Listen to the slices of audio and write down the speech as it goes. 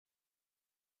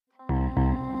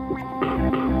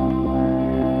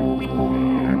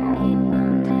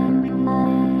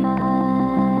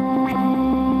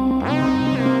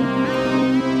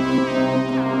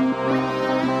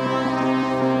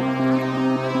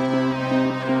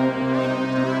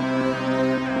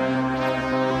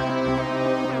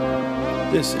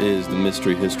This is the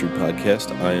Mystery History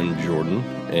Podcast. I am Jordan,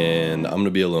 and I'm going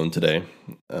to be alone today.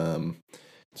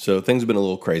 So things have been a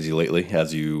little crazy lately,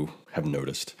 as you have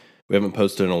noticed. We haven't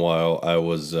posted in a while. I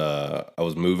was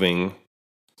moving,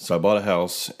 so I bought a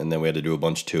house, and then we had to do a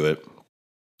bunch to it.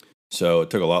 So it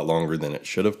took a lot longer than it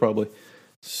should have, probably.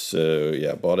 So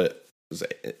yeah, I bought it. It was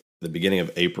the beginning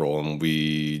of April, and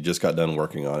we just got done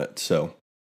working on it. So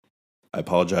I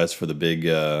apologize for the big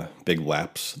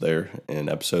lapse there in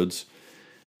episodes.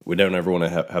 We don't ever want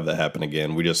to have that happen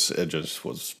again. It just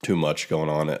was too much going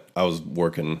on. I was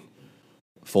working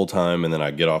full time, and then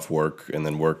I'd get off work and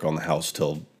then work on the house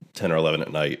till 10 or 11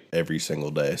 at night every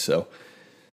single day. So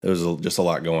there was just a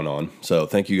lot going on. So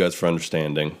thank you guys for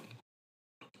understanding.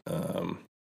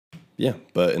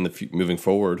 But moving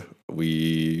forward,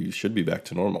 we should be back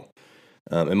to normal.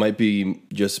 It might be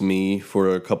just me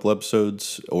for a couple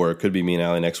episodes, or it could be me and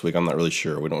Allie next week. I'm not really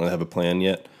sure. We don't really have a plan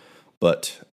yet,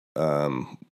 but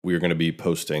we are going to be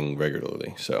posting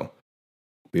regularly, so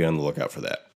be on the lookout for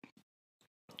that.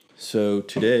 So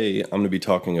today, I'm going to be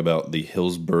talking about the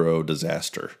Hillsborough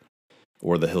disaster,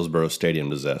 or the Hillsborough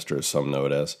Stadium disaster, as some know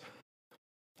it as.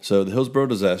 So the Hillsborough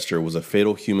disaster was a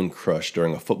fatal human crush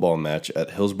during a football match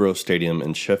at Hillsborough Stadium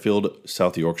in Sheffield,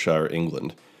 South Yorkshire,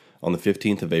 England, on the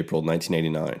 15th of April,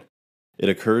 1989. It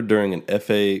occurred during an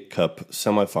FA Cup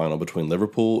semi-final between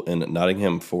Liverpool and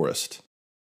Nottingham Forest,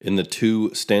 in the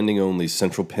two standing-only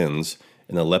central pens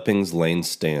in the Leppings Lane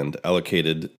stand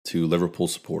allocated to Liverpool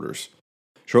supporters.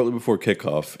 Shortly before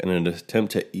kickoff, in an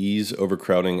attempt to ease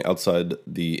overcrowding outside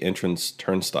the entrance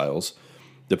turnstiles,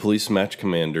 the police match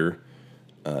commander,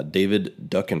 David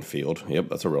Duckenfield, yep,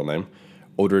 that's a real name,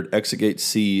 ordered Exit Gate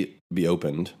C be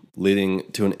opened, leading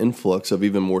to an influx of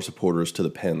even more supporters to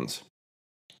the pens.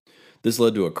 This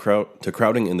led to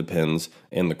crowding in the pens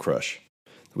and the crush.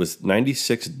 With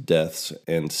 96 deaths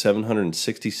and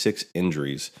 766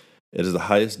 injuries, it is the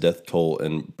highest death toll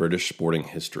in British sporting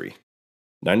history.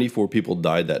 94 people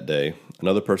died that day.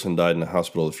 Another person died in a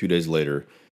hospital a few days later,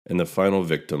 and the final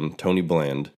victim, Tony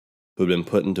Bland, who had been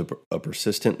put into a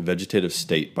persistent vegetative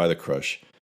state by the crush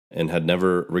and had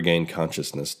never regained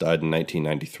consciousness, died in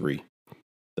 1993.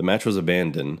 The match was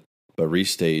abandoned, but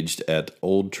restaged at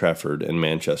Old Trafford in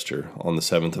Manchester on the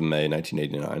 7th of May,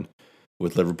 1989.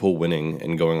 With Liverpool winning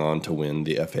and going on to win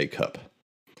the FA Cup.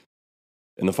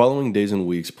 In the following days and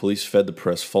weeks, police fed the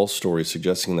press false stories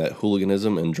suggesting that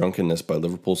hooliganism and drunkenness by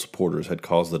Liverpool supporters had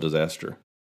caused the disaster.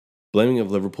 Blaming of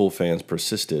Liverpool fans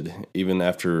persisted even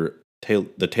after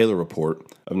the Taylor Report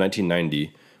of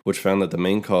 1990, which found that the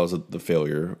main cause of the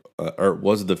failure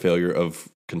was the failure of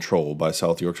control by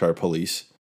South Yorkshire Police.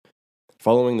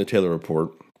 Following the Taylor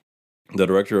Report, the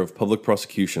Director of Public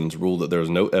Prosecutions ruled that there is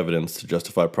no evidence to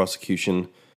justify prosecution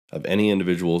of any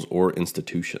individuals or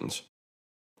institutions.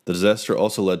 The disaster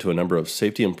also led to a number of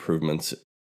safety improvements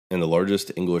in the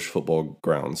largest English football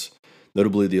grounds,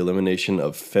 notably the elimination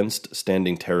of fenced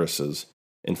standing terraces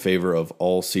in favor of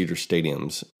all-seater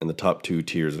stadiums in the top two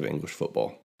tiers of English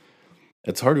football.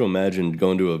 It's hard to imagine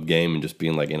going to a game and just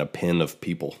being like in a pen of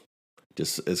people,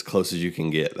 just as close as you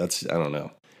can get. I don't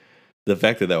know. The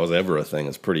fact that was ever a thing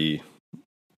is pretty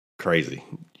crazy.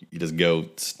 You just go,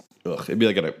 it'd be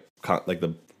like like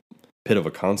the pit of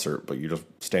a concert, but you're just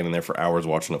standing there for hours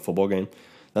watching a football game.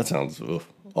 That sounds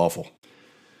awful.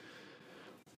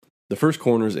 The first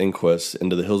coroner's inquest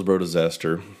into the Hillsborough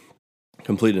disaster,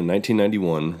 completed in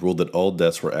 1991, ruled that all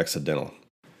deaths were accidental.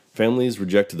 Families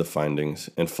rejected the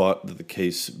findings and fought that the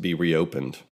case be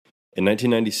reopened. In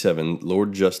 1997,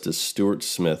 Lord Justice Stuart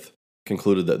Smith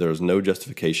concluded that there was no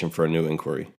justification for a new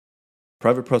inquiry.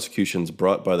 Private prosecutions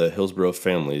brought by the Hillsborough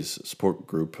Families Support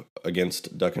Group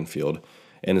against Duckenfield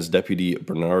and his deputy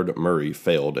Bernard Murray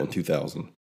failed in 2000.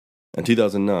 In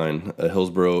 2009, a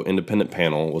Hillsborough independent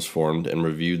panel was formed and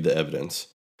reviewed the evidence.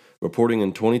 Reporting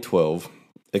in 2012,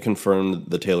 it confirmed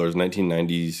the Taylor's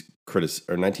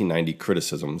 1990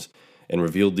 criticisms and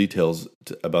revealed details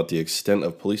about the extent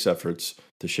of police efforts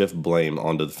to shift blame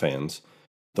onto the fans,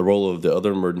 the role of the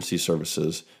other emergency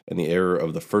services, and the error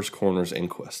of the first coroner's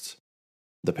inquests.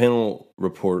 The panel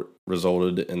report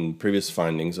resulted in previous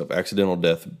findings of accidental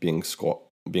death being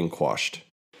quashed,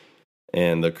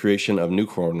 and the creation of new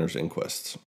coroner's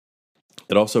inquests.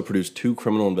 It also produced 2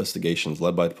 criminal investigations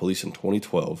led by police in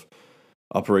 2012,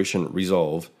 Operation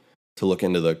Resolve, to look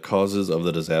into the causes of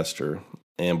the disaster,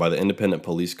 and by the Independent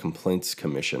Police Complaints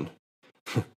Commission.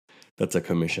 That's a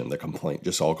commission, the complaint,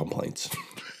 just all complaints.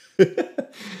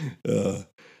 To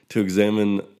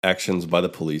examine actions by the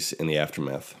police in the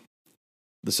aftermath.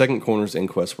 The second coroner's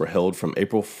inquests were held from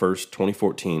April 1st,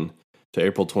 2014 to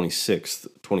April 26th,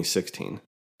 2016.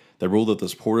 They ruled that the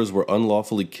supporters were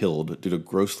unlawfully killed due to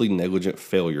grossly negligent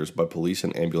failures by police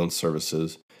and ambulance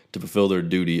services to fulfill their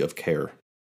duty of care.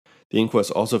 The inquest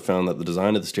also found that the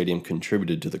design of the stadium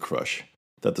contributed to the crush,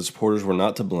 that the supporters were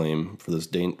not to blame for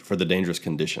the dangerous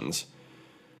conditions.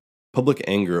 Public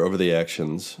anger over the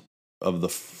actions of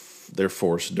their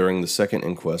force during the second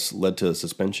inquest led to a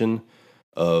suspension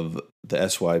of the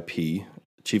SYP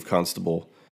Chief Constable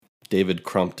David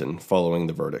Crompton following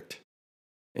the verdict.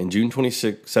 In June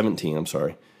 2017,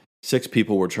 6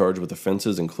 people were charged with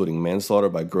offenses including manslaughter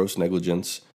by gross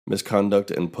negligence, misconduct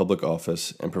in public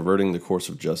office, and perverting the course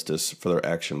of justice for their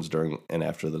actions during and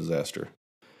after the disaster.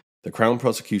 The Crown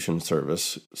Prosecution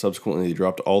Service subsequently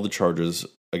dropped all the charges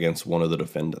against one of the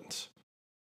defendants.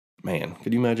 Man,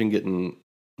 could you imagine getting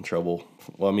in trouble?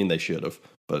 Well, I mean, they should have,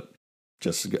 but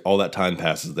just all that time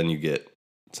passes, then you get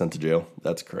sent to jail.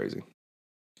 That's crazy.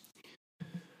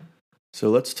 So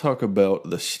let's talk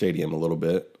about the stadium a little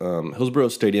bit. Hillsborough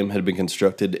Stadium had been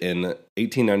constructed in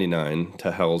 1899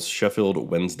 to house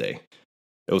Sheffield Wednesday.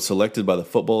 It was selected by the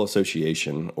Football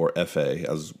Association, or FA,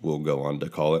 as we'll go on to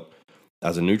call it,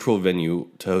 as a neutral venue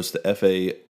to host the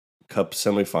FA Cup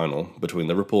semi-final between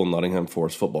Liverpool and Nottingham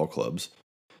Forest football clubs.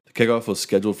 The kickoff was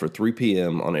scheduled for 3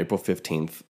 p.m. on April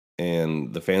 15th,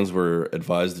 and the fans were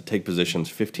advised to take positions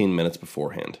 15 minutes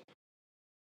beforehand.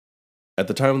 At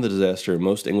the time of the disaster,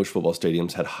 most English football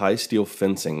stadiums had high steel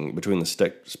fencing between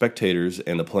the spectators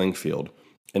and the playing field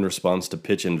in response to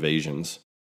pitch invasions.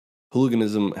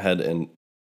 Hooliganism had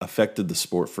affected the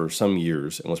sport for some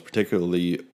years and was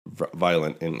particularly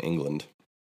violent in England.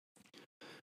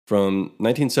 From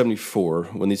 1974,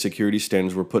 when these security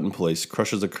standards were put in place,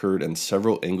 crushes occurred in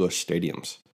several English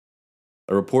stadiums.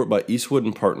 A report by Eastwood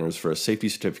and Partners for a safety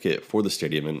certificate for the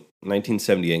stadium in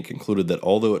 1978 concluded that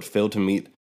although it failed to meet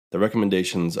the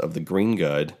recommendations of the Green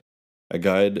Guide, a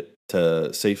guide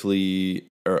to safety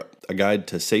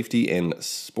and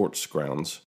sports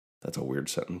grounds, that's a weird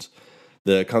sentence,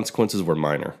 the consequences were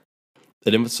minor.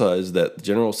 It emphasized that the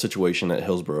general situation at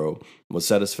Hillsborough was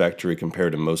satisfactory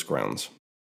compared to most grounds.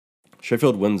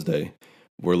 Sheffield Wednesday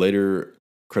were later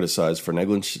criticized for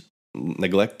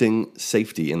neglecting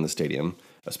safety in the stadium,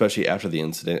 especially after the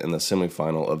incident in the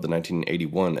semi-final of the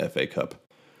 1981 FA Cup.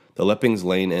 The Leppings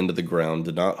Lane end of the ground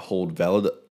did not hold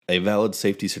a valid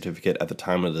safety certificate at the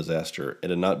time of the disaster.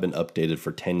 It had not been updated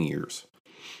for 10 years.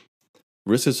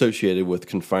 Risks associated with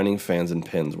confining fans in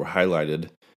pens were highlighted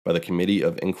by the Committee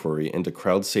of Inquiry into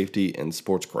Crowd Safety in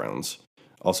Sports Grounds,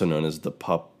 also known as the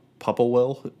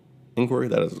Popplewell Inquiry.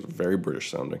 That is very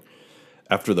British sounding.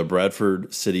 After the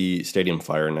Bradford City Stadium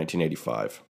fire in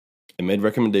 1985, it made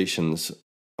recommendations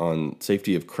on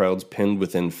safety of crowds penned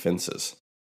within fences,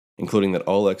 including that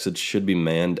all exits should be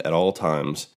manned at all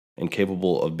times and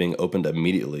capable of being opened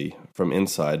immediately from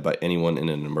inside by anyone in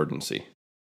an emergency.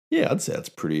 Yeah, I'd say that's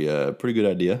pretty good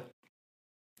idea.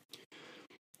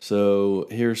 So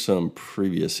here's some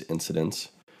previous incidents.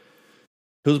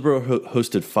 Hillsborough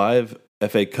hosted 5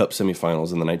 FA Cup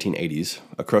semifinals in the 1980s.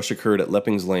 A crush occurred at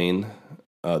Leppings Lane,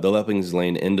 the Leppings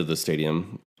Lane end of the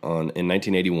stadium, in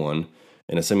 1981,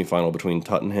 in a semifinal between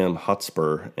Tottenham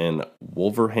Hotspur and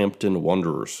Wolverhampton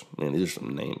Wanderers. Man, these are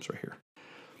some names right here.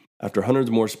 After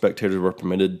hundreds more spectators were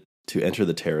permitted to enter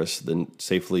the terrace than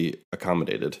safely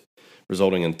accommodated,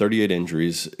 resulting in 38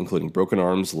 injuries, including broken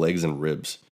arms, legs, and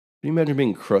ribs. Can you imagine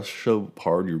being crushed so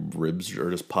hard your ribs are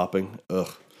just popping?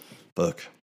 Ugh. Fuck.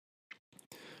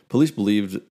 Police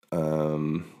believed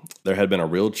there had been a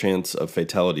real chance of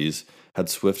fatalities had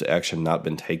swift action not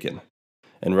been taken,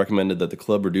 and recommended that the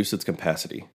club reduce its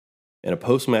capacity. In a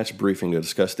post-match briefing to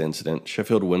discuss the incident,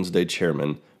 Sheffield Wednesday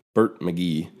chairman Bert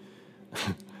McGee,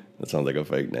 that sounds like a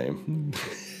fake name,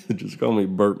 just call me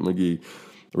Bert McGee,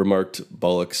 remarked,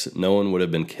 "Bollocks, no one would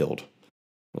have been killed."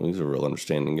 Well, he's a real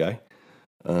understanding guy.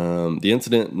 The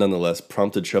incident, nonetheless,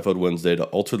 prompted Sheffield Wednesday to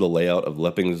alter the layout of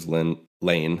Leppings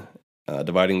Lane,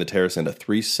 dividing the terrace into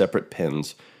 3 separate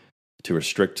pens to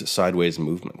restrict sideways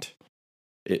movement.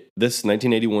 This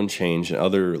 1981 change and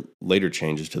other later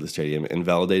changes to the stadium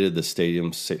invalidated the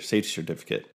stadium's safety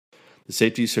certificate. The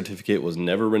safety certificate was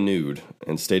never renewed,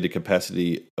 and stated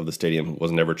capacity of the stadium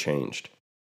was never changed.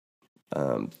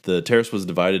 The terrace was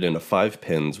divided into 5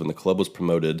 pens when the club was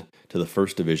promoted to the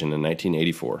First Division in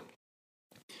 1984.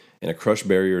 And a crush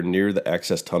barrier near the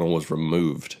access tunnel was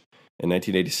removed in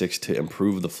 1986 to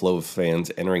improve the flow of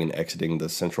fans entering and exiting the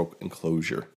central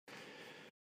enclosure.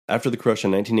 After the crush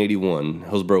in 1981,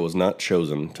 Hillsborough was not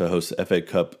chosen to host the FA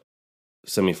Cup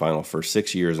semifinal for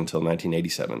 6 years until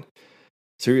 1987.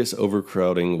 Serious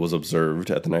overcrowding was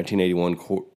observed at the 1981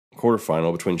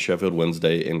 quarterfinal between Sheffield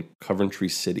Wednesday and Coventry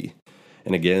City,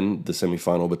 and again the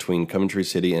semifinal between Coventry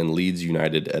City and Leeds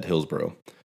United at Hillsborough.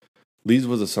 Leeds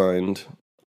were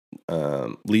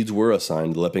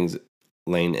assigned Leppings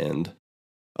Lane End.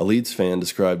 A Leeds fan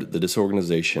described the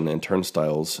disorganization and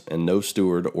turnstiles and no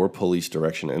steward or police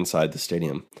direction inside the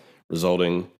stadium,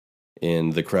 resulting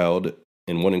in the crowd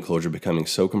in one enclosure becoming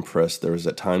so compressed they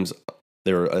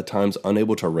were at times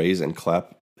unable to raise and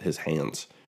clap his hands.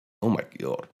 Oh my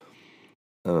God.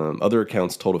 Other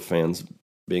accounts told of fans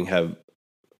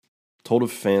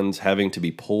having to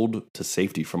be pulled to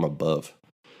safety from above.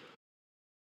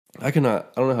 I don't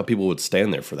know how people would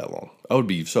stand there for that long. I would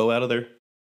be so out of there.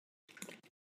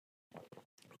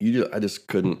 I just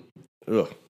couldn't.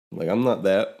 Ugh. Like, I'm not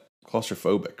that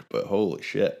claustrophobic, but holy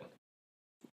shit.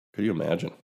 Could you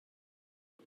imagine?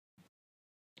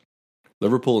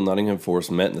 Liverpool and Nottingham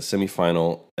Forest met in the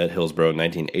semi-final at Hillsborough in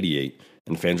 1988,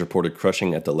 and fans reported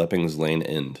crushing at the Leppings Lane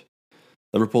End.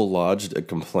 Liverpool lodged a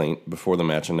complaint before the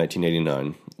match in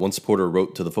 1989. One supporter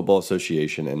wrote to the Football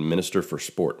Association and Minister for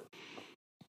Sport.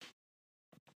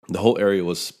 The whole area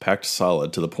was packed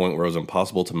solid to the point where it was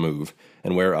impossible to move,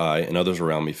 and where I and others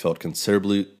around me felt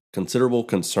considerable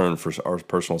concern for our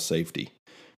personal safety.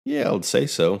 Yeah, I would say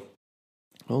so.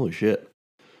 Holy shit.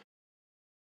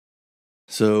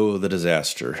 So, the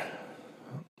disaster.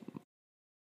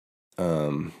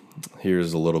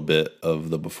 Here's a little bit of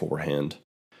the beforehand.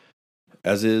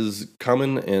 As is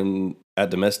common at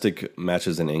domestic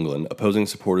matches in England, opposing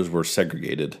supporters were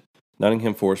segregated.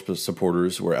 Nottingham Forest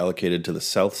supporters were allocated to the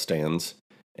south stands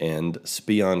and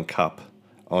Spion Kop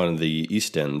on the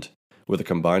east end, with a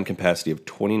combined capacity of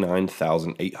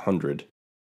 29,800,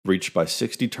 reached by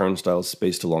 60 turnstiles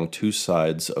spaced along two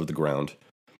sides of the ground.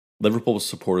 Liverpool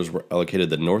supporters were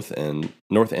allocated the north and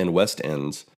west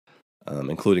ends,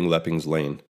 including Leppings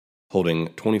Lane, holding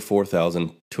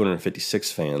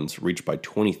 24,256 fans, reached by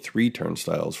 23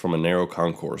 turnstiles from a narrow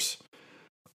concourse.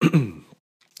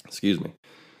 Excuse me.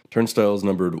 Turnstiles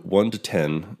numbered 1 to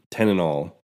 10, 10 in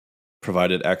all,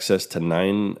 provided access to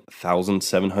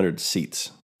 9,700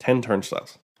 seats. 10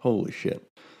 turnstiles. Holy shit.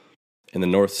 In the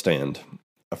north stand,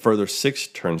 a further 6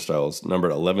 turnstiles,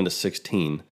 numbered 11 to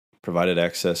 16, provided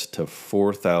access to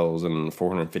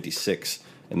 4,456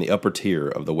 in the upper tier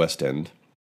of the west end.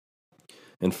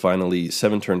 And finally,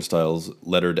 7 turnstiles,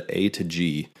 lettered A to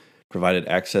G, provided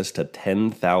access to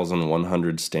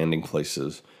 10,100 standing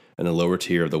places in the lower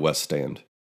tier of the west stand.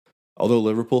 Although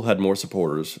Liverpool had more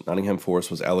supporters, Nottingham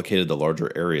Forest was allocated the larger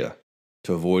area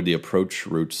to avoid the approach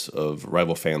routes of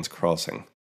rival fans crossing.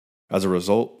 As a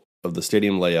result of the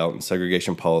stadium layout and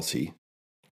segregation policy,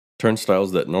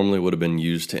 turnstiles that normally would have been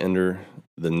used to enter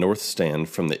the north stand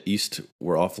from the east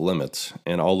were off limits,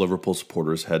 and all Liverpool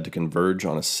supporters had to converge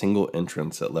on a single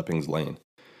entrance at Leppings Lane.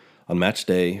 On match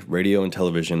day, radio and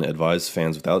television advised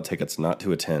fans without tickets not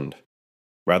to attend.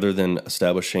 Rather than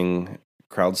establishing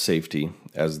crowd safety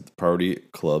as the priority,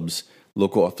 clubs,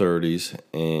 local authorities,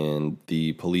 and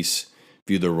the police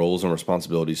view their roles and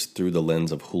responsibilities through the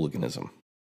lens of hooliganism.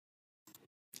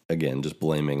 Again, just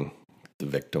blaming the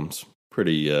victims.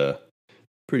 Pretty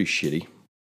shitty.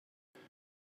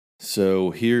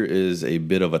 So here is a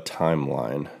bit of a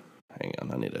timeline. Hang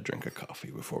on, I need a drink of coffee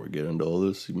before we get into all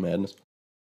this madness.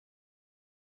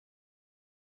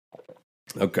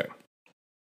 Okay.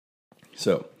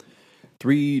 So,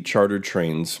 3 chartered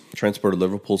trains transported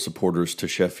Liverpool supporters to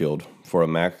Sheffield for a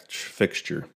match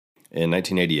fixture in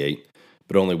 1988,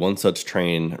 but only one such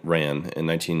train ran in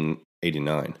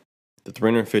 1989. The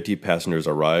 350 passengers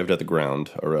arrived at the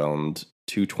ground around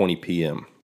 2:20 p.m.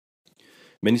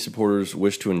 Many supporters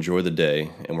wished to enjoy the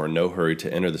day and were in no hurry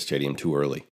to enter the stadium too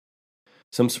early.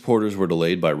 Some supporters were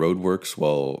delayed by roadworks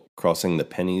while crossing the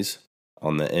Pennies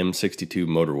on the M62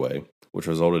 motorway, which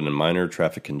resulted in minor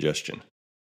traffic congestion.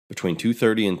 Between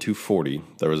 2:30 and 2:40,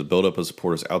 there was a buildup of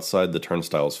supporters outside the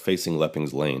turnstiles facing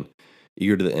Leppings Lane,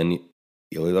 eager to the end.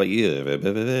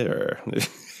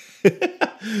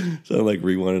 Sound like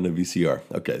rewinding a VCR.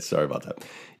 Okay, sorry about that.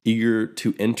 Eager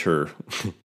to enter,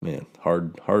 man,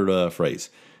 hard phrase.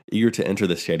 Eager to enter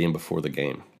the stadium before the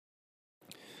game.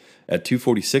 At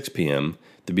 2:46 p.m.,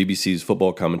 the BBC's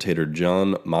football commentator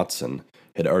John Motson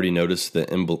had already noticed the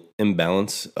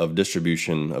imbalance of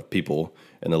distribution of people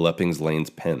in the Leppings Lane's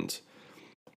pens.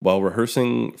 While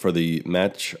rehearsing for the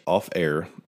match off air,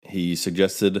 he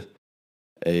suggested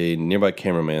a nearby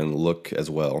cameraman look as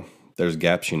well. There's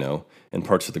gaps, in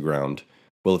parts of the ground.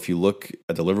 Well, if you look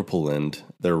at the Liverpool end,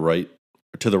 they're right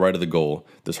to the right of the goal.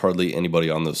 There's hardly anybody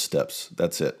on those steps.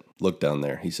 That's it. Look down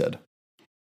there, he said.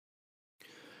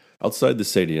 Outside the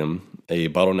stadium, a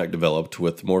bottleneck developed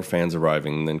with more fans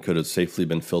arriving than could have safely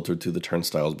been filtered through the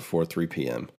turnstiles before 3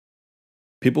 p.m.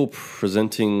 People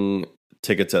presenting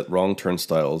tickets at wrong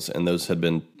turnstiles and those had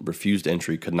been refused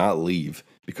entry could not leave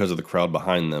because of the crowd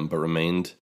behind them, but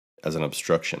remained as an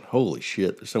obstruction. Holy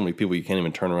shit, there's so many people you can't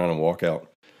even turn around and walk out.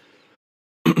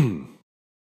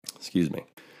 Excuse me.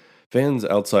 Fans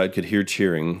outside could hear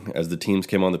cheering as the teams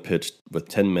came on the pitch with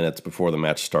 10 minutes before the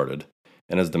match started,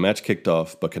 and as the match kicked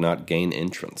off but could not gain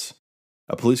entrance.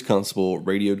 A police constable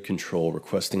radioed control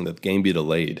requesting that the game be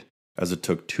delayed, as it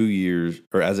took 2 years,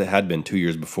 or as it had been 2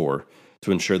 years before,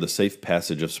 to ensure the safe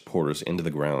passage of supporters into the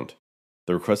ground.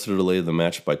 The requested delay of the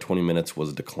match by 20 minutes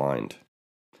was declined.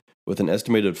 With an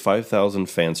estimated 5,000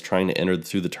 fans trying to enter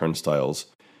through the turnstiles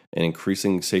and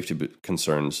increasing safety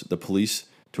concerns, the police,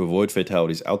 to avoid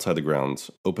fatalities outside the grounds,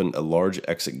 opened a large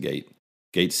exit gate,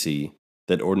 Gate C,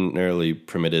 that ordinarily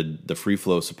permitted the free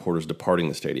flow of supporters departing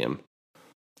the stadium.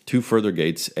 2 further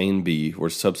gates, A and B, were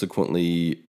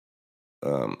subsequently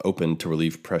opened to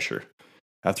relieve pressure.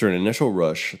 After an initial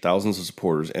rush, thousands of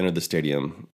supporters entered the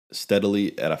stadium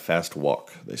steadily at a fast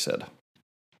walk, they said.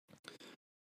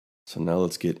 So now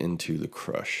let's get into the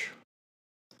crush.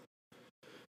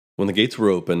 When the gates were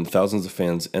opened, thousands of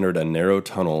fans entered a narrow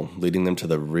tunnel leading them to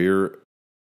the rear,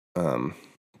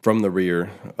 from the rear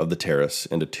of the terrace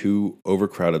into 2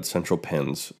 overcrowded central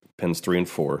pens 3 and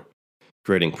 4,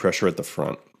 creating pressure at the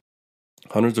front.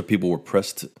 Hundreds of people were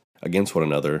pressed against one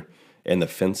another and the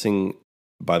fencing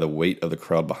by the weight of the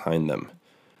crowd behind them.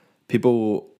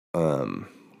 People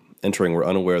entering were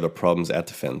unaware of the problems at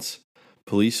the fence.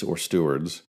 Police or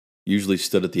stewards usually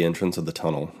stood at the entrance of the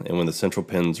tunnel, and when the central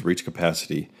pens reached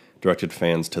capacity, directed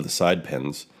fans to the side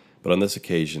pens, but on this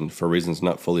occasion, for reasons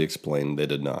not fully explained, they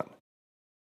did not.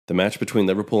 The match between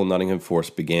Liverpool and Nottingham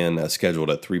Forest began as scheduled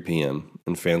at 3 p.m.,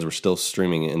 and fans were still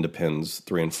streaming into pens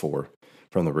 3 and 4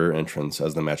 from the rear entrance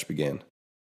as the match began.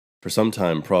 For some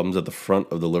time, problems at the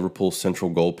front of the Liverpool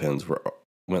central goal pens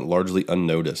went largely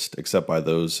unnoticed, except by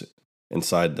those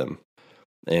inside them,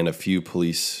 and a few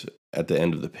police at the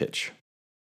end of the pitch.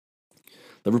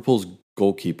 Liverpool's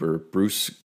goalkeeper,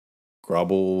 Bruce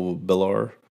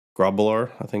Grobbelaar,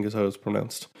 I think is how it's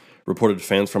pronounced, reported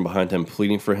fans from behind him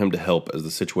pleading for him to help as the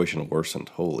situation worsened.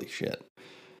 Holy shit.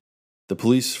 The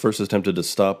police first attempted to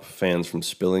stop fans from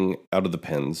spilling out of the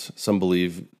pens, some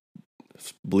believing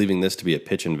this to be a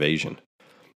pitch invasion.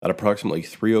 At approximately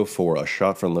 3:04, a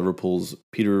shot from Liverpool's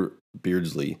Peter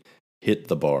Beardsley hit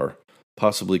the bar,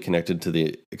 possibly connected to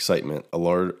the excitement.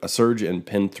 A surge in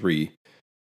pen 3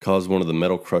 caused one of the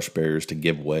metal crush barriers to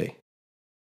give way.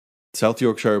 South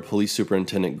Yorkshire Police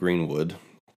Superintendent Greenwood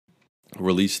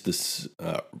realized the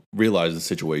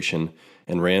situation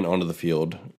and ran onto the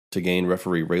field to gain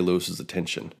referee Ray Lewis's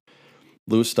attention.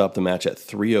 Lewis stopped the match at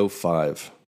 3:05,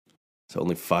 so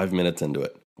only 5 minutes into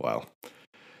it. Wow.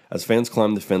 As fans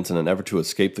climbed the fence in an effort to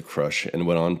escape the crush and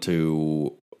went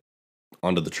onto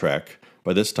the track,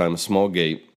 by this time a small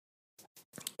gate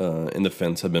in the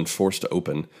fence had been forced to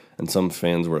open, and some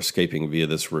fans were escaping via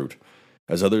this route,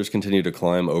 as others continued to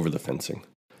climb over the fencing.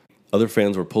 Other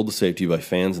fans were pulled to safety by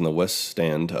fans in the west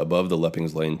stand above the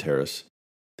Leppings Lane terrace.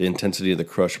 The intensity of the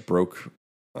crush broke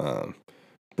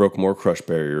more crush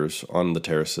barriers on the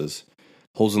terraces.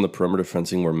 Holes in the perimeter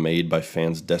fencing were made by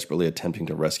fans desperately attempting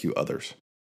to rescue others.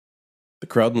 The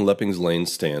crowd in Leppings Lane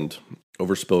stand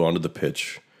overspilled onto the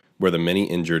pitch, where the many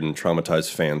injured and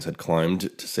traumatized fans had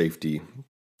climbed to safety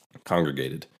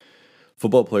congregated.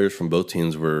 Football players from both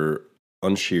teams were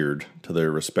unsheared to their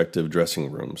respective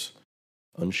dressing rooms.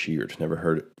 Unsheared, never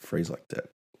heard a phrase like that.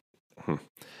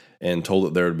 And told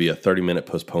that there would be a 30-minute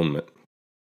postponement.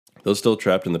 Those still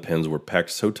trapped in the pens were packed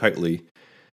so tightly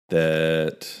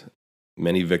that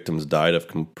many victims died of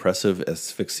compressive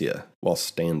asphyxia while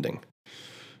standing.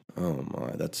 Oh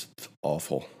my, that's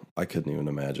awful. I couldn't even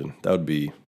imagine. That would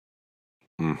be...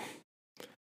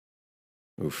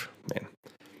 Oof, man.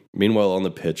 Meanwhile, on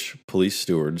the pitch, police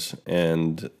stewards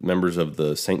and members of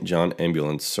the St. John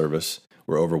Ambulance Service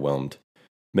were overwhelmed.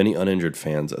 Many uninjured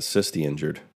fans assist the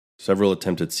injured. Several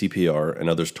attempted CPR, and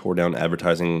others tore down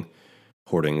advertising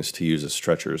hoardings to use as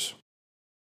stretchers.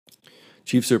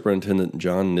 Chief Superintendent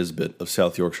John Nisbet of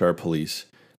South Yorkshire Police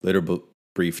later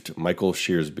briefed Michael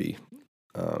Shearsby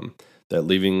that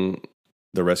leaving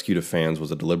the rescue to fans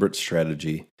was a deliberate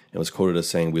strategy, and was quoted as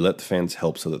saying, "We let the fans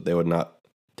help so that they would not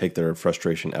take their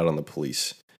frustration out on the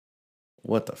police."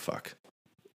 What the fuck?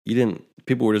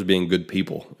 People were just being good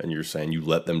people, and you're saying you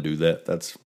let them do that?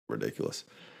 That's ridiculous.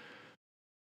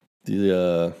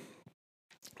 The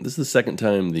This is the second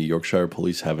time the Yorkshire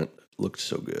police haven't looked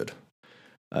so good.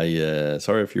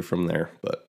 Sorry if you're from there,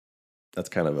 but that's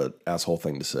kind of an asshole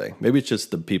thing to say. Maybe it's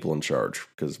just the people in charge,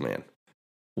 because, man,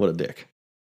 what a dick.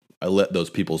 I let those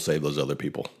people save those other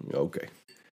people. Okay.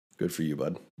 Good for you,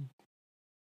 bud.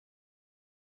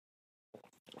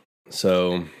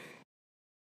 So,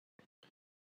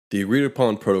 the agreed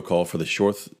upon protocol for the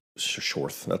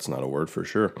Shorth, that's not a word for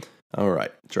sure. All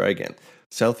right, try again.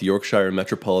 South Yorkshire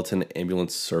Metropolitan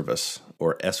Ambulance Service,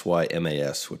 or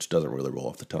SYMAS, which doesn't really roll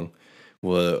off the tongue,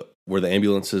 were the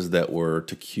ambulances that were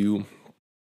to queue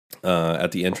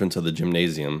at the entrance of the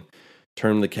gymnasium,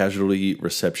 termed the Casualty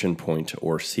Reception Point,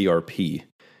 or CRP.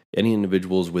 Any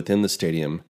individuals within the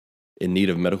stadium in need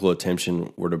of medical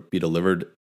attention were to be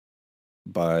delivered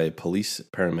by police,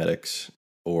 paramedics,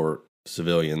 or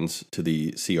civilians to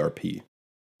the CRP.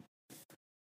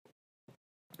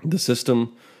 The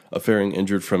system of ferrying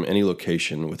injured from any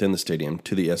location within the stadium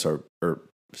to the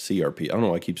CRP, I don't know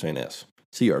why I keep saying S,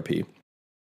 CRP,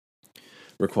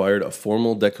 required a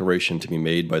formal declaration to be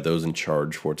made by those in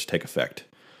charge for it to take effect.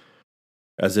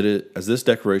 As this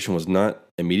declaration was not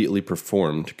immediately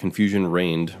performed, confusion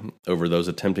reigned over those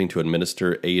attempting to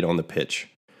administer aid on the pitch.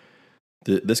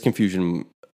 This confusion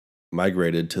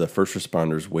migrated to the first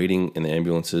responders waiting in the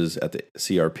ambulances at the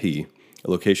CRP. A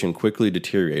location quickly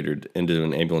deteriorated into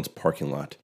an ambulance parking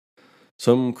lot.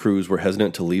 Some crews were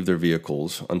hesitant to leave their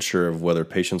vehicles, unsure of whether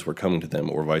patients were coming to them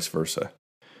or vice versa.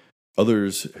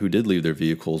 Others who did leave their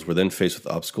vehicles were then faced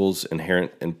with obstacles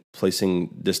inherent in placing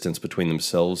distance between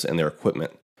themselves and their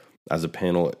equipment, as a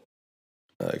panel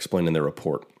explained in their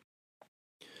report.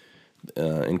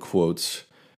 In quotes,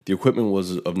 the equipment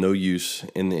was of no use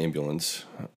in the ambulance,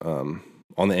 on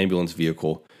the ambulance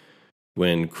vehicle,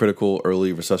 when critical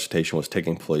early resuscitation was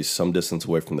taking place some distance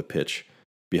away from the pitch,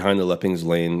 behind the Leppings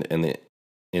Lane and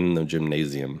in the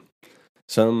gymnasium.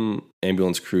 Some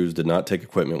ambulance crews did not take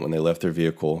equipment when they left their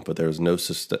vehicle, but there was no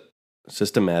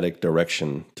systematic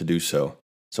direction to do so,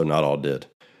 so not all did.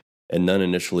 And none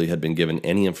initially had been given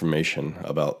any information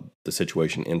about the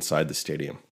situation inside the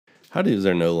stadium. How is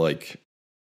there no,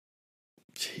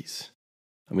 jeez.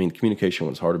 I mean, communication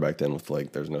was harder back then with,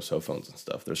 there's no cell phones and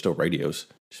stuff. There's still radios.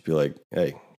 Just be like,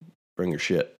 hey, bring your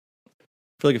shit.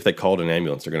 I feel like if they called an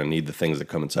ambulance, they're going to need the things that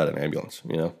come inside an ambulance,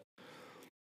 you know?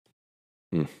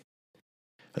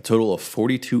 A total of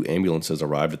 42 ambulances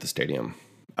arrived at the stadium.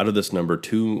 Out of this number,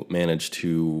 2 managed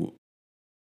to,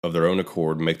 of their own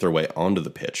accord, make their way onto the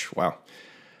pitch. Wow.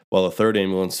 While a third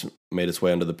ambulance made its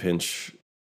way onto the pitch,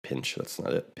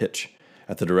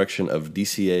 at the direction of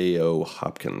DCAO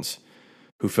Hopkins,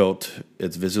 who felt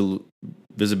its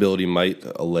visibility might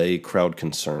allay crowd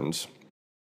concerns.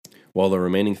 While the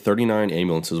remaining 39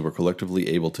 ambulances were collectively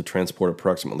able to transport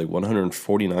approximately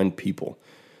 149 people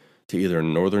to either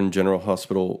Northern General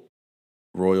Hospital,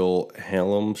 Royal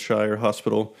Hallamshire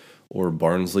Hospital, or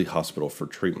Barnsley Hospital for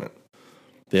treatment.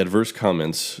 The adverse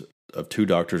comments of 2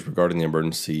 doctors regarding the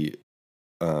emergency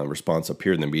response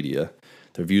appeared in the media.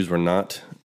 Their views were not,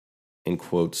 in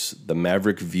quotes, the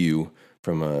maverick view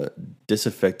from a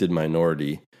disaffected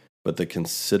minority, but the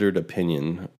considered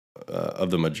opinion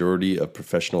of the majority of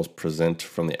professionals present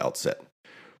from the outset.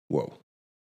 Whoa.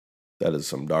 That is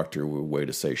some doctor way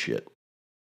to say shit.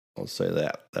 I'll say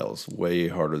that. That was way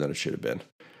harder than it should have been.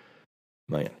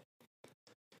 Man.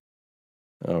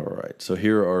 All right. So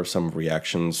here are some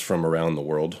reactions from around the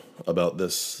world about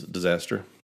this disaster.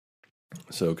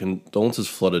 So condolences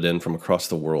flooded in from across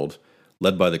the world,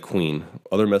 led by the Queen.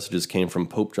 Other messages came from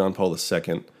Pope John Paul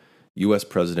II, U.S.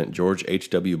 President George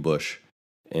H.W. Bush,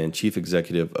 and Chief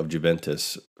Executive of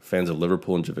Juventus. Fans of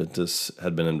Liverpool and Juventus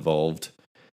had been involved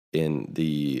in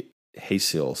the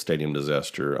Heysel Stadium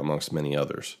disaster, amongst many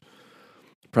others.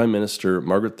 Prime Minister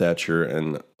Margaret Thatcher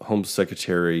and Home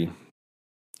Secretary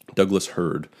Douglas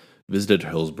Hurd visited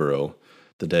Hillsborough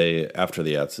the day after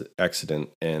the accident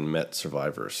and met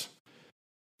survivors.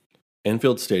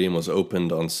 Anfield Stadium was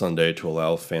opened on Sunday to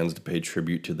allow fans to pay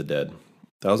tribute to the dead.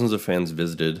 Thousands of fans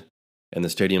visited, and the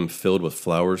stadium filled with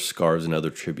flowers, scarves, and other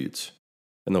tributes.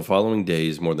 In the following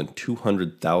days, more than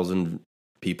 200,000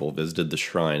 people visited the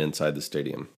shrine inside the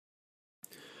stadium.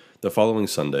 The following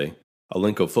Sunday, a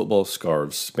link of football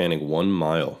scarves spanning 1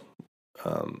 mile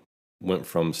went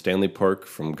from Stanley Park,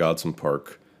 from Godsson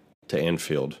Park to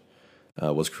Anfield,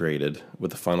 was created, with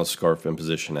the final scarf in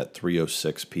position at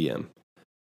 3:06 p.m.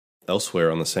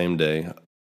 Elsewhere on the same day,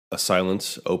 a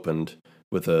silence opened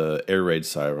with an air raid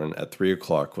siren at 3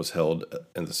 o'clock was held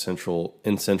in central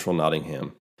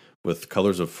Nottingham, with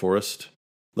colours of Forest,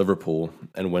 Liverpool,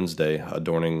 and Wednesday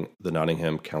adorning the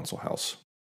Nottingham Council House.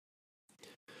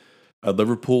 At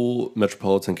Liverpool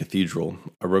Metropolitan Cathedral,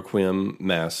 a requiem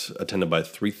mass attended by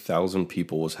 3,000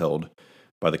 people was held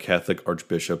by the Catholic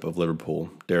Archbishop of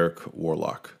Liverpool, Derek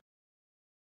Warlock.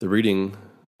 The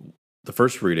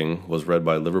first reading was read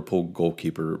by Liverpool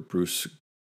goalkeeper Bruce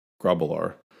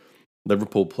Grobbelaar.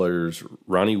 Liverpool players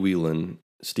Ronnie Whelan,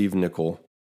 Steve Nicol,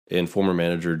 and former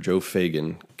manager Joe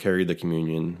Fagan carried the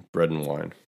communion bread and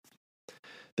wine.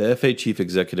 The FA chief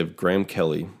executive Graham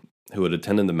Kelly, who had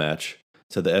attended the match,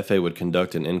 said the FA would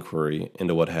conduct an inquiry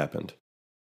into what happened.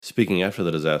 Speaking after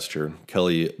the disaster,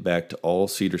 Kelly backed all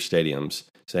Cedar stadiums,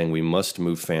 saying we must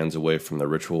move fans away from the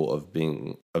ritual of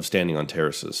standing on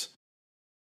terraces.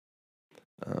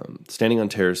 Standing on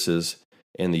terraces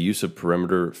and the use of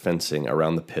perimeter fencing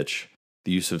around the pitch,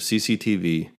 the use of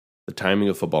CCTV, the timing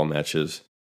of football matches,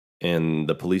 and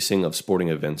the policing of sporting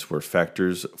events were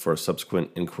factors for a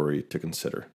subsequent inquiry to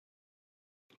consider.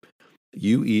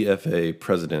 UEFA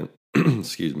president,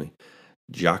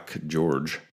 Jacques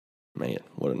George, man,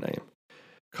 what a name,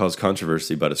 caused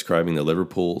controversy by describing the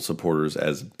Liverpool supporters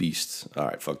as beasts. All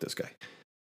right, fuck this guy.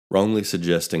 Wrongly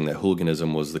suggesting that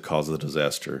hooliganism was the cause of the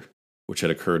disaster, which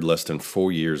had occurred less than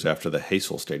 4 years after the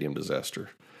Heysel Stadium disaster.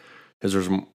 His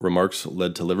remarks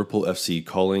led to Liverpool FC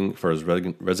calling for his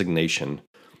resignation,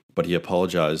 but he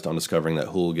apologized on discovering that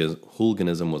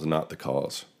hooliganism was not the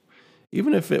cause.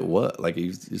 Even if it was,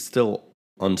 it's still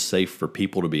unsafe for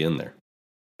people to be in there.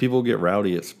 People get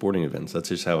rowdy at sporting events. That's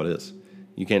just how it is.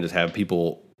 You can't just have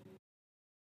people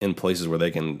in places where they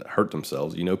can hurt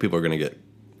themselves. You know people are going to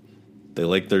they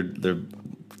like their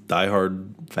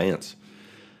diehard fans.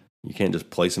 You can't just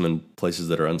place them in places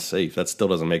that are unsafe. That still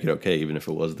doesn't make it okay, even if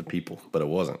it was the people. But it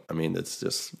wasn't. I mean, it's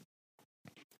just,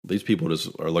 these people just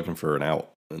are looking for an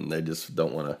out, and they just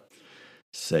don't want to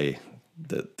say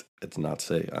that it's not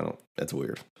safe. That's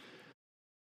weird.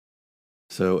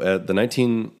 So at the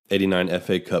 1989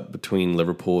 FA Cup between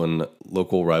Liverpool and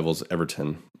local rivals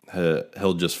Everton,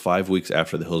 held just 5 weeks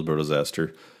after the Hillsborough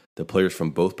disaster, the players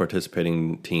from both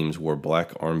participating teams wore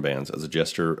black armbands as a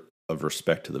gesture of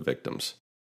respect to the victims.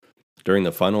 During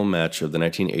the final match of the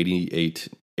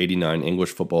 1988-89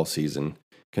 English football season,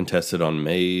 contested on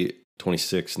May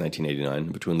 26,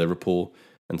 1989, between Liverpool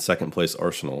and second-place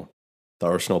Arsenal, the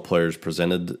Arsenal players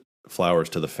presented flowers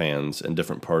to the fans in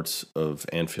different parts of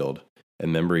Anfield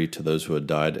in memory to those who had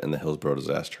died in the Hillsborough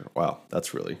disaster. Wow,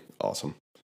 that's really awesome.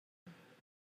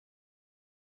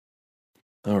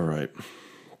 All right.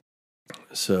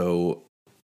 So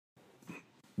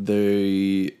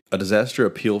a disaster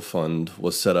appeal fund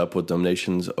was set up with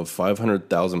donations of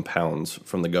 £500,000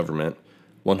 from the government,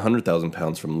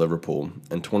 £100,000 from Liverpool,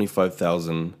 and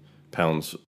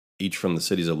 £25,000 each from the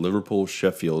cities of Liverpool,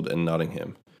 Sheffield, and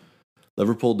Nottingham.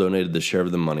 Liverpool donated the share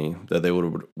of the money that they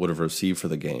would have received for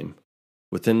the game.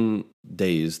 Within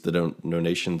days, the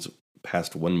donations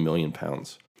passed £1 million,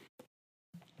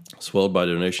 swelled by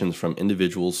donations from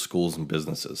individuals, schools, and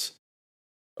businesses.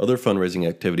 Other fundraising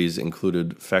activities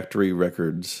included a Factory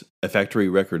Records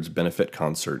benefit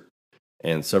concert,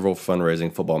 and several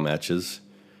fundraising football matches.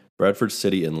 Bradford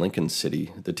City and Lincoln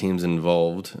City, the teams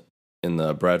involved in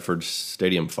the Bradford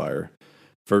Stadium fire,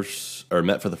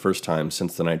 met for the first time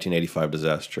since the 1985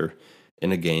 disaster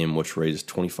in a game which raised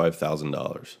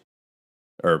 £25,000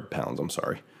 or pounds. I'm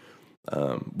sorry.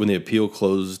 When the appeal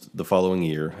closed the following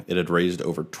year, it had raised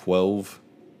over £12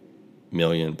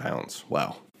 million.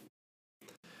 Wow.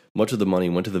 Much of the money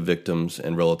went to the victims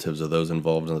and relatives of those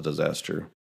involved in the disaster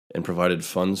and provided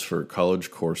funds for college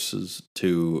courses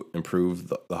to improve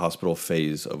the hospital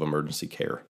phase of emergency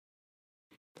care.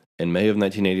 In May of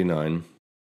 1989,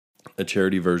 a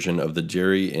charity version of the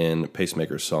Jerry and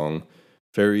Pacemaker song,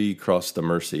 Ferry Cross the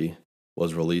Mersey,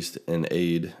 was released in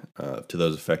aid to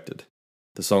those affected.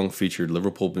 The song featured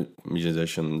Liverpool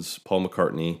musicians Paul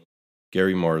McCartney,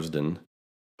 Gary Marsden,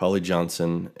 Holly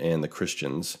Johnson, and the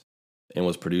Christians, and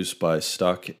was produced by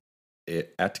Stock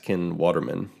Aitken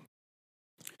Waterman.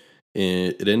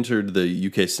 It entered the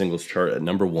UK singles chart at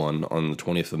number 1 on the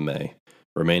 20th of May,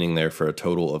 remaining there for a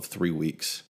total of 3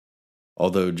 weeks.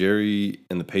 Although Jerry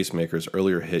and the Pacemakers'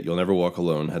 earlier hit You'll Never Walk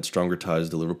Alone had stronger ties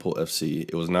to Liverpool FC,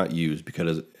 it was not used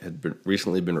because it had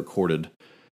recently been recorded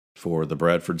for the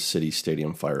Bradford City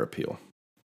Stadium fire appeal.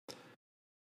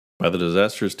 By the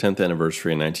disaster's 10th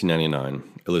anniversary in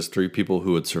 1999, at least 3 people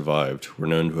who had survived were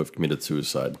known to have committed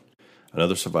suicide.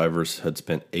 Another survivor had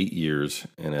spent 8 years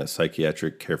in a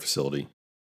psychiatric care facility.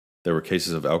 There were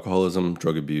cases of alcoholism,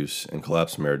 drug abuse, and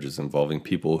collapsed marriages involving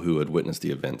people who had witnessed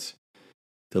the events.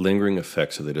 The lingering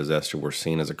effects of the disaster were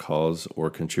seen as a cause or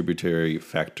contributory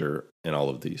factor in all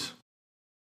of these.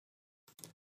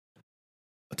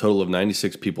 A total of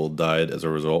 96 people died as a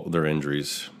result of their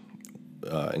injuries,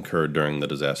 incurred during the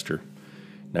disaster.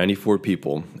 94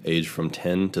 people, aged from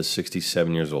 10 to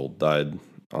 67 years old, died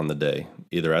on the day,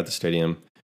 either at the stadium,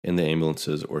 in the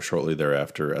ambulances, or shortly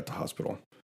thereafter at the hospital.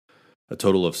 A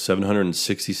total of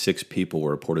 766 people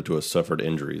were reported to have suffered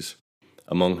injuries,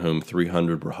 among whom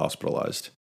 300 were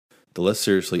hospitalized. The less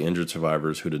seriously injured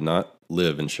survivors who did not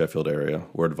live in Sheffield area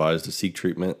were advised to seek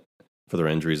treatment for their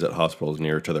injuries at hospitals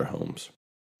nearer to their homes.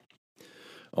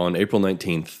 On April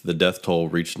 19th, the death toll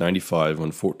reached 95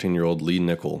 when 14-year-old Lee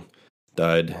Nicol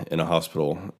died in a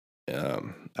hospital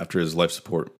after his life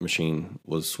support machine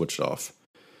was switched off.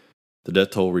 The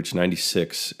death toll reached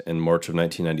 96 in March of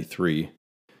 1993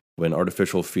 when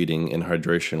artificial feeding and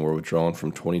hydration were withdrawn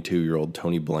from 22-year-old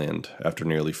Tony Bland after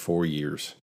nearly 4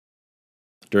 years,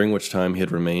 during which time he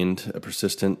had remained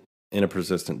in a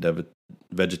persistent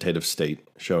vegetative state,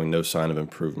 showing no sign of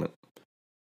improvement.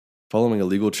 Following a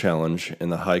legal challenge in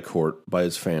the High Court by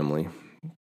his family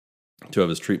to have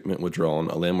his treatment withdrawn,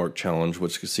 a landmark challenge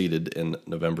was conceded in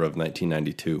November of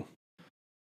 1992.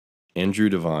 Andrew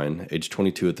Devine, aged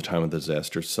 22 at the time of the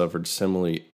disaster, suffered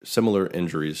similar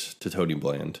injuries to Tony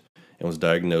Bland and was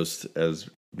diagnosed as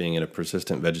being in a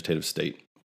persistent vegetative state.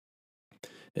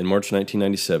 In March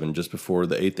 1997, just before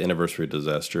the 8th anniversary of the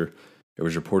disaster, it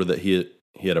was reported that he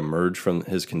had emerged from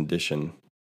the condition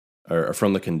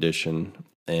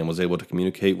and was able to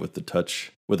communicate with a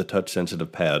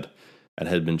touch-sensitive pad and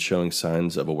had been showing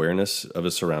signs of awareness of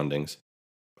his surroundings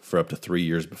for up to 3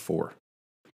 years before.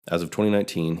 As of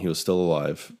 2019, he was still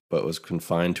alive, but was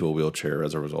confined to a wheelchair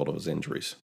as a result of his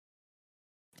injuries.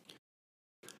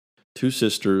 2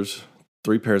 sisters,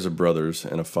 3 pairs of brothers,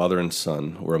 and a father and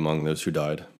son were among those who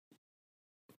died,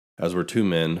 as were 2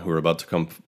 men who were about to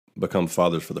become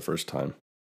fathers for the first time.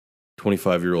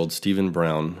 25-year-old Stephen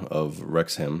Brown of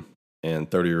Wrexham and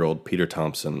 30-year-old Peter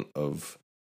Thompson of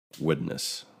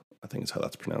Widnes, I think is how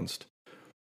that's pronounced.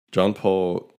 John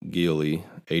Paul Gilly,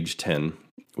 age 10,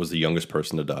 was the youngest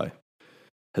person to die.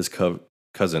 His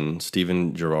cousin,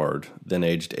 Stephen Gerrard, then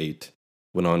aged 8,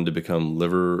 went on to become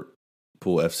Liverpool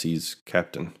FC's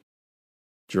captain.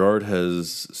 Gerrard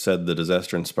has said the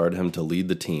disaster inspired him to lead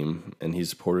the team, and he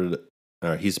supported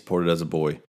as a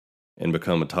boy and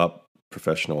become a top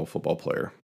professional football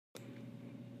player.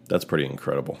 That's pretty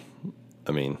incredible.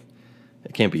 I mean,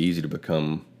 it can't be easy to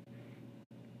become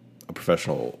a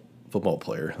professional football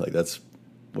player.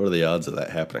 What are the odds of that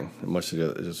happening? It must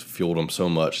have just fueled him so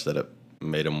much that it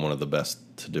made him one of the best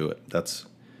to do it. That's,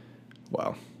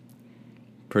 wow,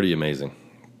 pretty amazing.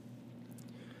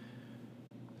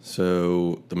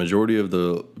 So the majority of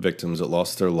the victims that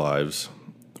lost their lives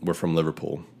were from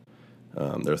Liverpool.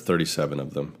 There are 37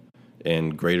 of them.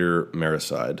 And Greater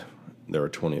Merseyside, there are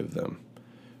 20 of them.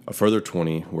 A further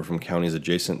 20 were from counties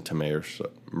adjacent to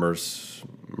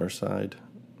Merseyside.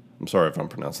 I'm sorry if I'm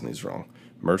pronouncing these wrong.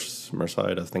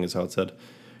 Merseyside, I think is how it's said.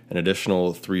 An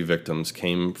additional 3 victims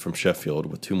came from Sheffield,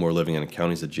 with 2 more living in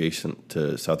counties adjacent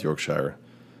to South Yorkshire.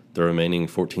 The remaining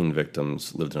 14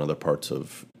 victims lived in other parts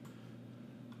of...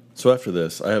 So after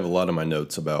this, I have a lot of my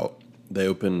notes about... They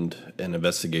opened an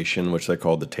investigation, which they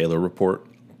called the Taylor Report.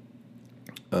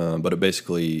 But it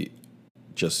basically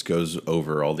just goes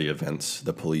over all the events,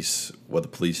 what the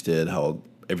police did, how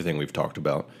everything we've talked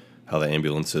about, how the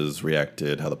ambulances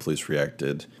reacted, how the police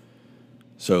reacted.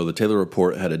 So the Taylor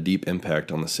Report had a deep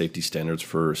impact on the safety standards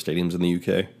for stadiums in the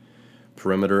UK.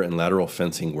 Perimeter and lateral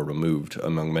fencing were removed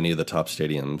among many of the top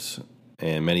stadiums,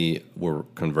 and many were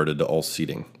converted to all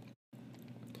seating.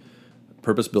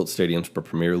 Purpose-built stadiums for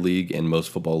Premier League and most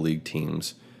Football League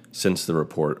teams since the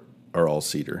report are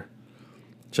all-seater.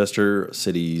 Chester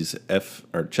City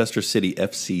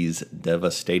FC's Deva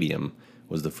Stadium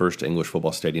was the first English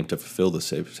football stadium to fulfill the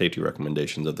safety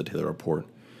recommendations of the Taylor Report,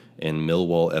 and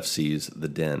Millwall FC's The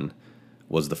Den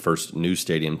was the first new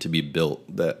stadium to be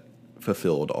built that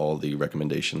fulfilled all the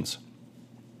recommendations.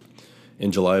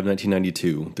 In July of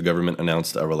 1992, the government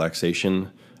announced a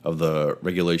relaxation of the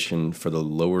regulation for the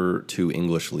lower 2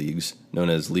 English leagues, known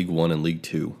as League One and League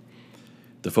Two.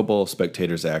 The Football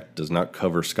Spectators Act does not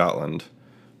cover Scotland,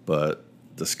 but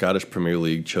the Scottish Premier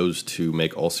League chose to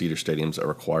make all-seater stadiums a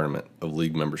requirement of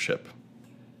league membership.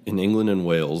 In England and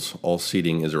Wales, all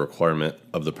seating is a requirement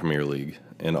of the Premier League,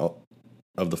 and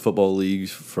of the football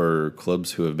leagues for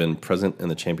clubs who have been present in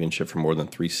the championship for more than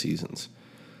 3 seasons.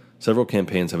 Several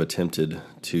campaigns have attempted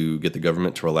to get the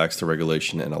government to relax the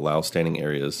regulation and allow standing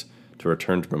areas to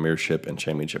return to Premiership and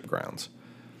Championship grounds.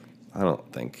 I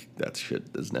don't think that shit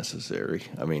is necessary.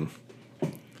 I mean,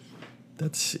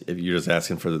 that's if you're just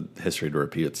asking for the history to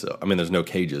repeat itself. I mean, there's no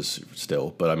cages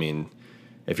still, but I mean,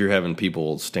 if you're having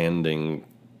people standing,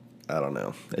 I don't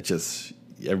know. It's just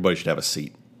everybody should have a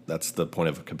seat. That's the point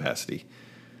of capacity.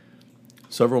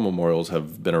 Several memorials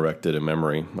have been erected in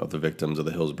memory of the victims of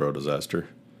the Hillsborough disaster.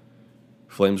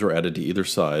 Flames were added to either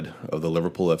side of the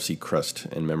Liverpool FC crest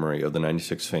in memory of the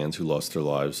 96 fans who lost their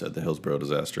lives at the Hillsborough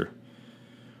disaster.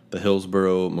 The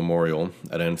Hillsborough Memorial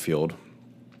at Anfield,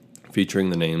 featuring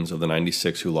the names of the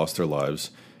 96 who lost their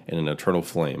lives in an eternal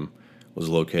flame, was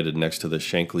located next to the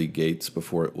Shankly Gates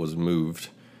before it was moved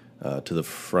to the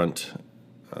front,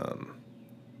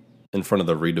 in front of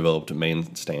the redeveloped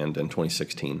main stand in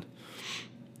 2016.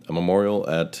 A memorial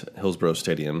at Hillsborough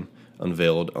Stadium,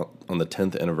 unveiled on the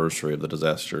 10th anniversary of the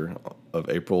disaster of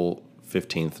April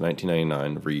 15,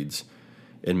 1999, reads,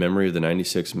 "In memory of the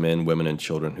 96 men, women, and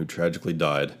children who tragically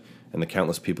died, and the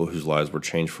countless people whose lives were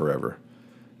changed forever.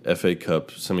 FA Cup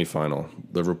semifinal,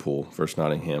 Liverpool vs.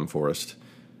 Nottingham Forest,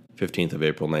 15th of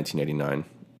April 1989.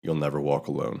 You'll never walk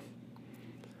alone."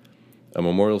 A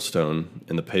memorial stone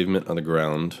in the pavement on the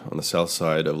ground on the south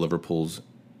side of Liverpool's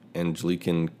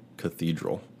Anglican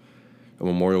Cathedral. A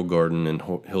memorial garden in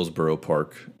Hillsborough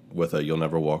Park with a "You'll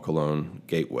Never Walk Alone"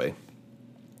 gateway.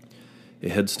 A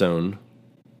headstone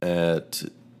at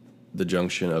the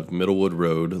junction of Middlewood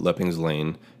Road, Leppings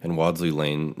Lane, and Wadsley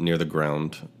Lane near the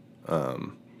ground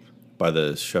by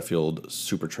the Sheffield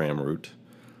Supertram route.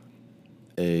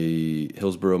 A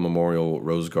Hillsborough Memorial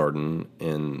Rose Garden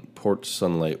in Port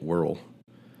Sunlight Wirral.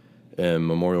 A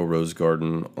memorial rose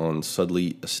garden on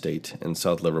Sudley Estate in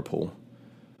South Liverpool.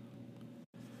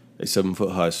 A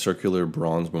 7-foot-high circular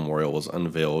bronze memorial was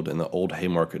unveiled in the Old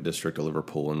Haymarket district of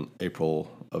Liverpool in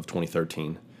April of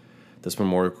 2013. This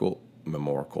memorial,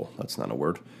 that's not a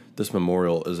word. This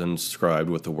memorial is inscribed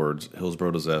with the words,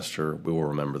 "Hillsborough disaster, we will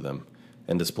remember them,"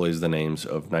 and displays the names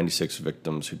of 96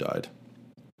 victims who died.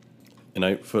 An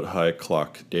 8-foot-high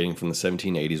clock dating from the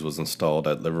 1780s was installed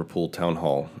at Liverpool Town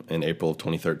Hall in April of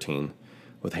 2013,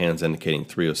 with hands indicating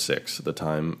 3:06, the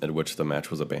time at which the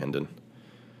match was abandoned.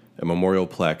 A memorial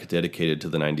plaque dedicated to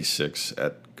the 96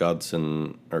 at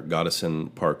Goodison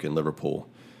Park in Liverpool,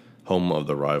 home of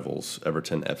the rivals,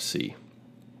 Everton FC.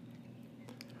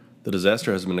 The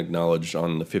disaster has been acknowledged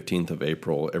on the 15th of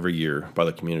April every year by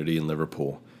the community in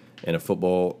Liverpool and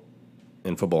football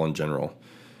in general.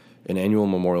 An annual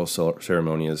memorial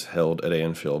ceremony is held at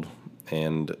Anfield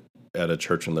and at a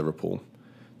church in Liverpool.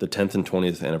 The 10th and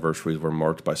 20th anniversaries were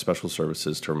marked by special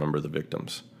services to remember the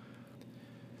victims.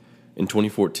 In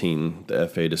 2014, the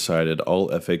FA decided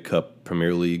all FA Cup,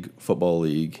 Premier League, Football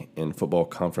League, and Football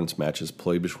Conference matches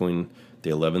played between the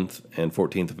 11th and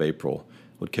 14th of April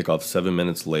would kick off 7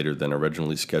 minutes later than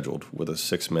originally scheduled, with a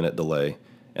 6-minute delay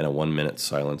and a 1-minute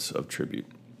silence of tribute.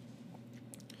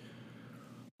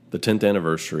 The 10th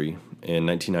anniversary, in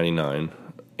 1999,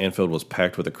 Anfield was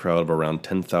packed with a crowd of around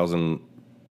 10,000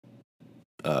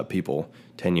 people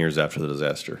 10 years after the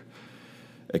disaster.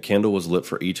 A candle was lit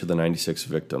for each of the 96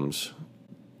 victims.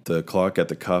 The clock at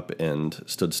the Kop end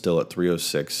stood still at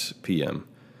 3:06 p.m.,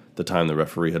 the time the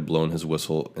referee had blown his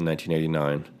whistle in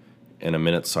 1989, and a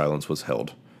minute's silence was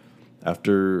held.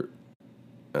 After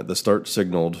the start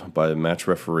signaled by a match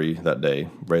referee that day,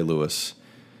 Ray Lewis,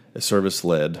 a service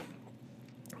led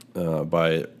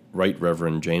by Right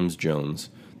Reverend James Jones,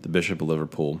 the Bishop of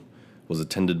Liverpool, was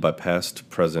attended by past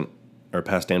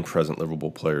and present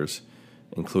Liverpool players,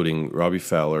 including Robbie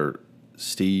Fowler,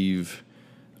 Steve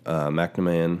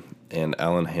McNamara, and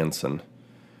Alan Hansen.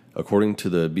 According to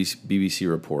the BBC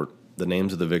report, the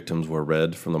names of the victims were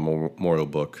read from the memorial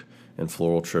book, and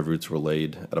floral tributes were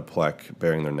laid at a plaque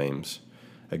bearing their names.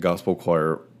 A gospel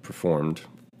choir performed,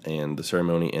 and the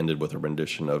ceremony ended with a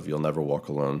rendition of "You'll Never Walk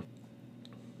Alone."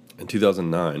 In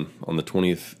 2009, on the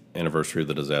 20th anniversary of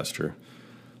the disaster,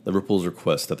 Liverpool's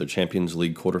request that the Champions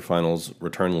League quarterfinals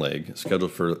return leg,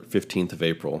 scheduled for 15th of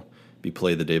April, be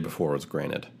played the day before was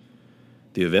granted.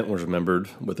 The event was remembered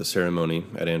with a ceremony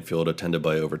at Anfield attended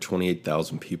by over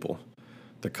 28,000 people.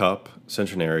 The Kop,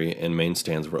 Centenary, and main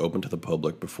stands were open to the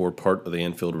public before part of the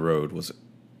Anfield Road was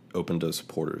open to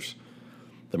supporters.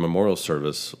 The memorial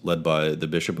service, led by the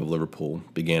Bishop of Liverpool,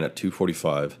 began at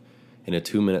 2:45, and a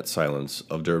 2-minute silence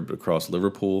observed across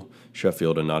Liverpool,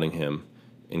 Sheffield, and Nottingham,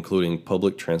 including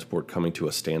public transport coming to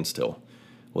a standstill,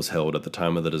 was held at the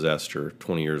time of the disaster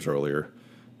 20 years earlier,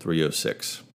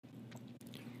 3:06.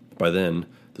 By then,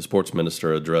 the sports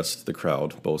minister addressed the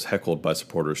crowd, but was heckled by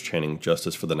supporters chanting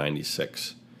 "Justice for the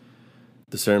 96."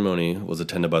 The ceremony was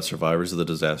attended by survivors of the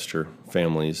disaster,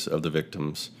 families of the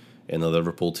victims, and the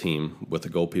Liverpool team, with the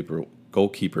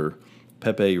goalkeeper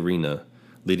Pepe Reina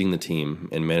leading the team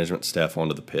and management staff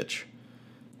onto the pitch.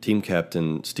 Team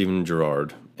captain Stephen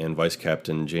Gerrard and vice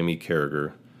captain Jamie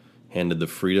Carragher handed the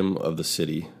freedom of the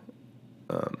city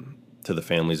to the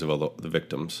families of all the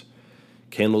victims.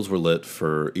 Candles were lit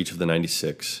for each of the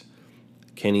 96.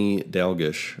 Kenny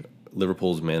Dalglish,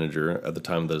 Liverpool's manager at the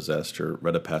time of the disaster,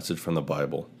 read a passage from the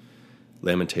Bible,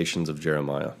 Lamentations of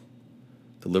Jeremiah.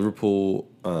 The Liverpool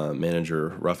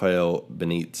manager, Rafael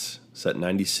Benitez, set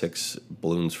 96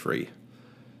 balloons free.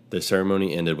 The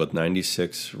ceremony ended with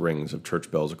 96 rings of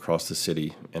church bells across the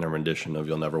city and a rendition of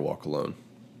You'll Never Walk Alone.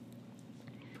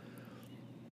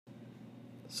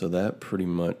 So that pretty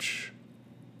much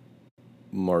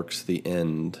marks the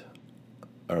end,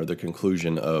 or the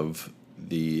conclusion of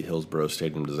the Hillsborough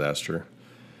Stadium disaster.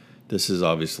 This is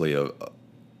obviously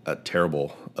a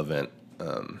terrible event.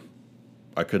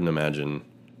 I couldn't imagine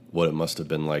what it must have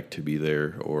been like to be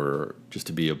there or just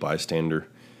to be a bystander.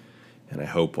 And I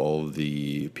hope all of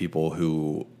the people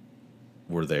who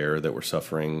were there that were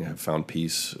suffering have found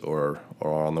peace or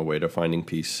are on the way to finding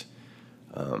peace.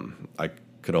 I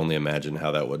could only imagine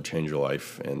how that would change your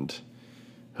life and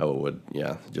how it would,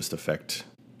 just affect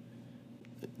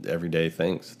everyday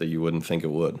things that you wouldn't think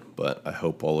it would. But I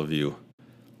hope all of you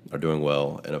are doing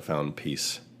well and have found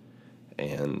peace.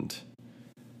 And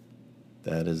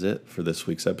that is it for this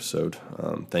week's episode.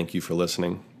 Thank you for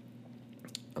listening.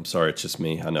 I'm sorry it's just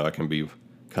me. I know I can be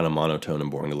kind of monotone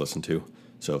and boring to listen to.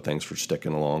 So thanks for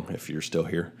sticking along if you're still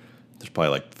here. There's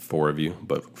probably like 4 of you,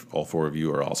 but all 4 of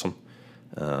you are awesome.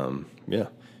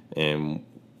 And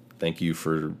thank you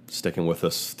for sticking with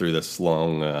us through this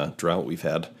long drought we've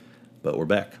had. But we're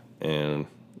back, and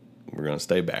we're going to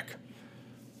stay back.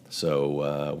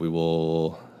 So we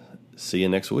will see you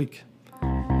next week.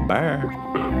 Bye.